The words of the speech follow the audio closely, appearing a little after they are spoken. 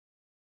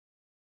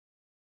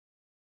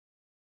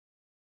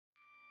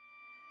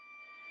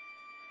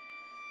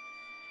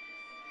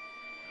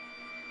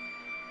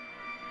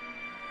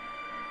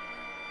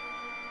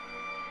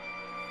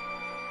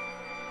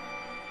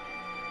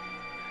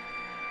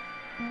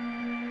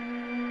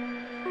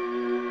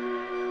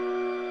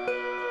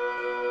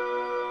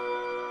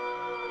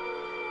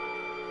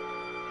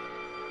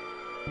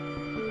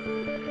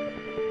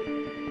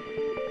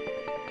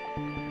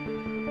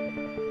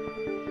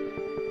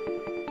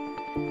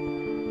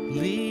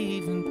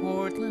Leaving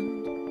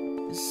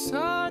Portland is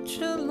such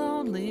a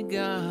lonely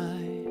guy.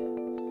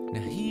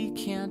 Now he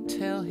can't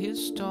tell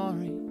his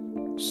story,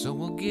 so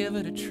we'll give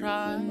it a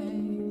try.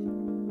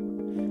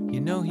 You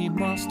know he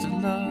must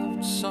have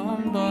loved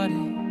somebody.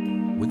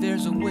 Where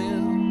there's a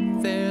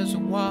will, there's a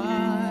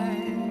why,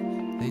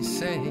 they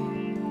say.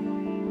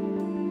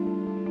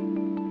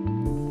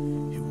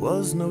 He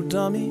was no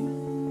dummy,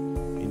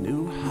 he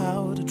knew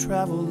how to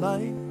travel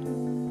light.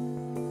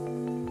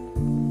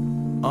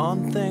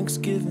 On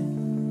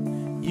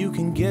Thanksgiving, you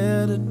can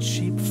get a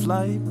cheap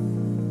flight.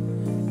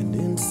 And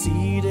in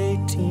seat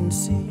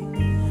 18C,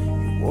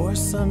 he wore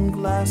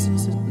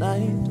sunglasses at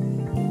night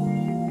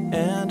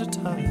and a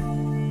tie.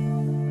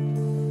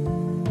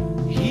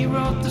 He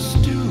wrote the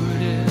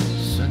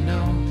stewardess a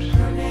note.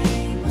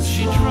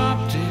 She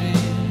dropped it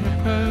in her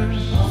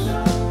purse.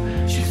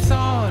 She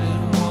thought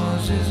it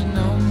was his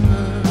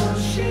number.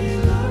 Was she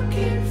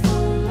looking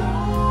for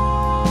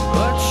love?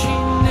 But she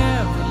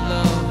never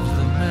loved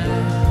the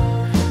man,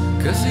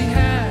 'cause he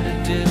had a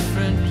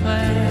different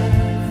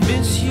plan.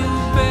 Miss, you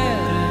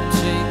better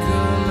take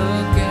a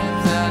look at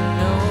that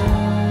note.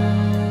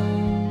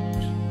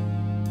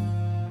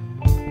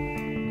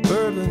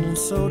 Bourbon and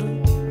soda,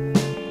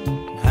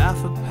 half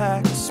a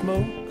pack of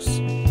smokes.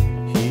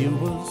 He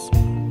was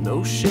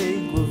no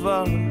Che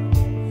Guevara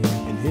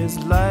in his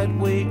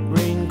lightweight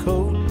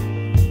raincoat.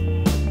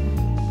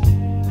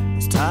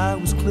 His tie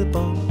was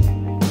clip-on.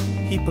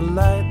 He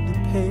politely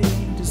paid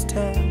his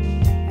tab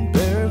and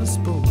barely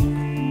spoke.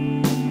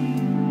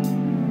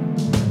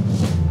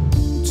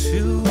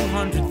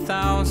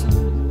 200,000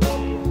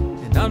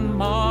 in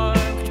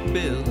unmarked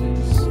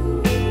bills,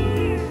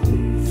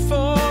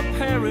 4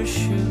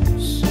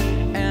 parachutes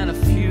and a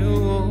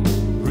fuel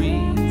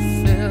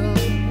refill.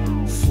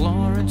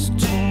 Florence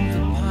told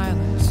the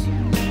pilots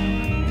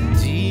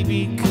D.B.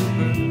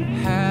 Cooper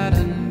had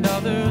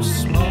another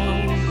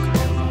smoke.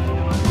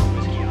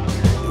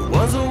 It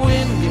was a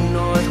windy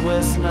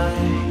northwest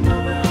night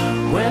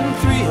when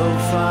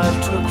 305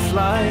 took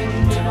flight.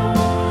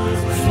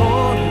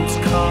 Florence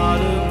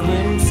caught a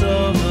glimpse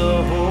of the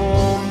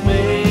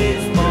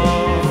homemade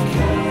fog.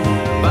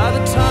 By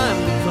the time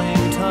the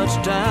plane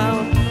touched down,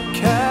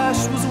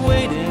 Cash was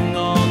waiting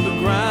on the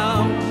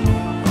ground,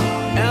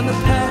 and the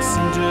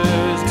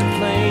passengers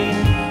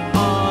declaimed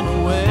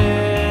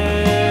unaware.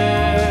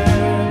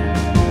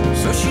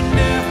 So she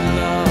never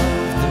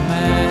loved the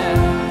man,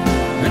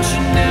 and she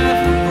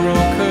never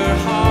broke her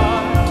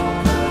heart,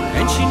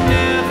 and she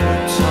never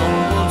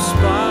tumbled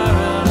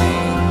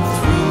spiraling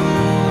through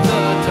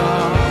the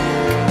dark.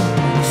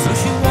 So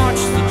she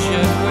watched the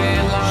jetway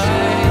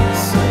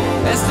lights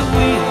as the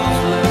wheels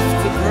left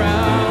the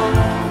ground,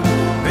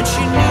 and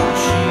she knew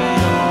she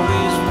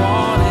always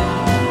wanted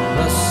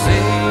a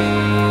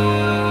safe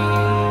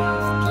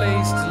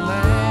place to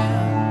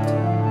land.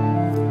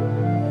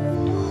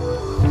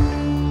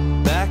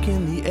 Back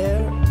in the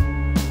air,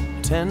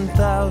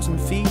 10,000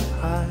 feet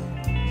high,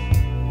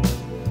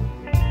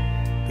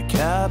 the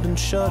cabin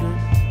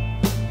shuddered,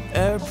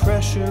 air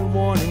pressure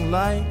warning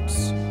lights.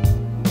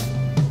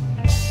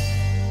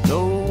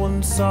 No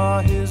one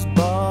saw his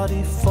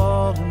body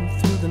falling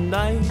through the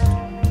night.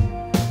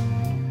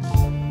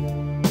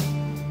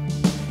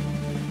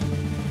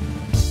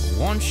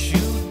 One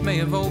chute may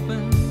have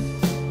opened,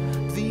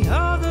 the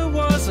other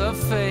was a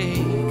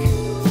fake.